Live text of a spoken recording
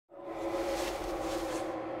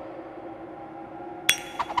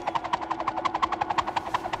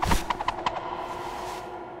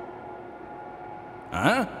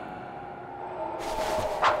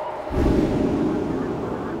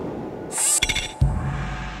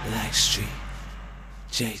Blackstreet,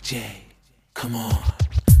 JJ, come on.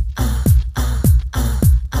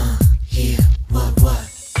 Yeah, what?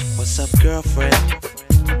 What's up, girlfriend?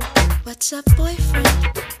 What's up, boyfriend?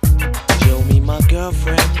 Yo, meet my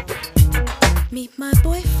girlfriend. Meet my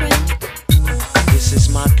boyfriend. This is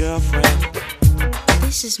my girlfriend.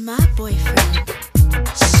 This is my boyfriend.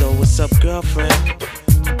 So what's up, girlfriend?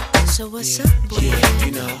 So what's up, boyfriend? Yeah,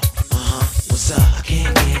 you know, what's up? I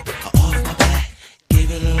can't get her off my back. Give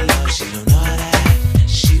it a little love, she don't know how to act.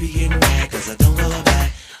 She be getting mad cause I don't call her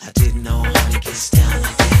back. I didn't know honey gets down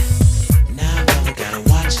like that. Now brother gotta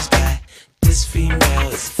watch his back. This female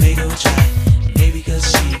is a fake or track. Maybe cause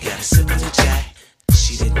she got a sip of the jack.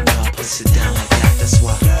 She didn't know I puts it down like that. That's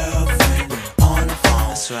why girlfriend on the phone.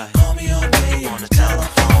 That's right. Call me all day on the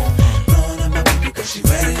telephone. Blowing up my baby cause she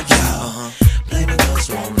ready to go. Play me girls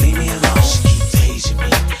won't leave me alone. She keep paging me,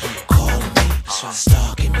 calling me,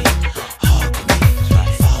 stalking me, hugging me,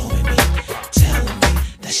 following me, telling me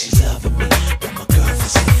that she loving me. But my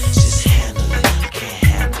girlfriend said, just handle it, I can't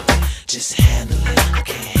handle it. Just handle it, I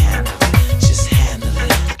can't handle it. Just handle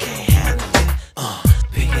it, I can't handle it.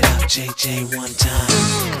 Pick it up, JJ, one time.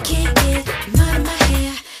 I can't get mud in my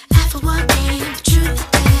hair. After one game, the truth is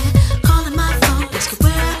there. Calling my phone, asking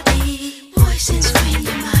where I be. Boys and scream,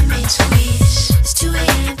 your mind made squeeze. It's 2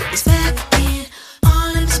 a.m., it's back again.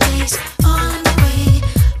 All in the space, all in the way.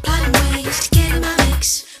 Plotting ways to get in my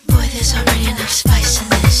mix. Boy, there's already enough spice in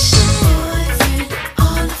this. Boyfriend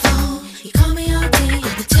on the phone. He call me all day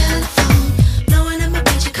on the telephone. Blowing up my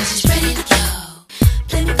picture cause he's ready to go.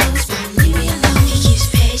 Play me close, won't leave me alone. He keeps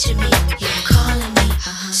paging me, calling me,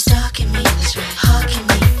 stalking me, hugging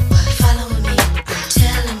me, following me,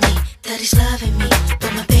 telling me that he's loving me.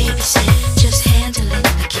 But my baby said, just handle it,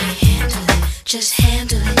 I can't handle it. Just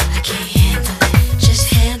handle it, I can't handle it. Just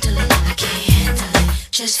handle it, I can't handle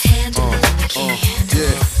it. Just handle it, I can't handle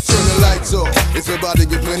it. Turn the lights off, it's about to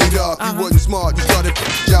get plenty dark. You wasn't smart, you started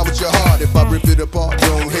out with your heart. If I rip it apart,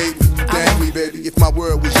 don't hate me. Thank me, baby. If my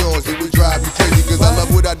word was yours, it would drive you crazy. Cause I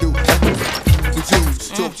love what I do.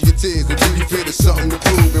 Confused, talk to your tears until you feel there's something to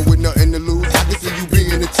prove. And with nothing to lose, I can see you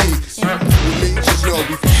being a tease. With me, just know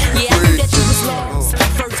we yeah, I knew that you was lost.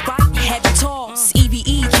 First bite, had to toss.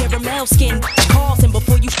 EVE, caramel skin, calls. And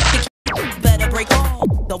before you better break off.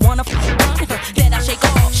 The one that I shake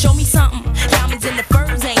off. Show me something. Diamonds in the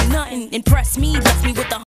furs ain't nothing. Impress me, bless me with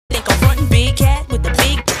the think I'm frontin' big cat with the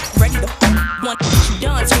big ready to want you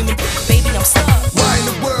done screaming, baby, I'm stuck. Why in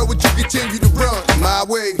the world would you continue to run my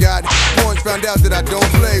way? Got once found out that I don't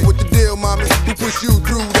play. With the deal, mommy? Who pushed you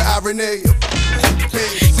through the irony?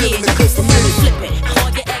 Yeah, you get some money flipping.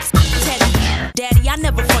 All your ex teddy. Daddy, I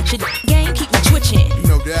never front your game, keep me twitching.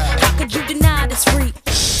 No doubt. How could you deny this freak?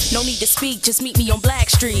 No need to speak, just meet me on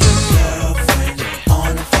Blackstreet. Girlfriend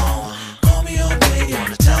on the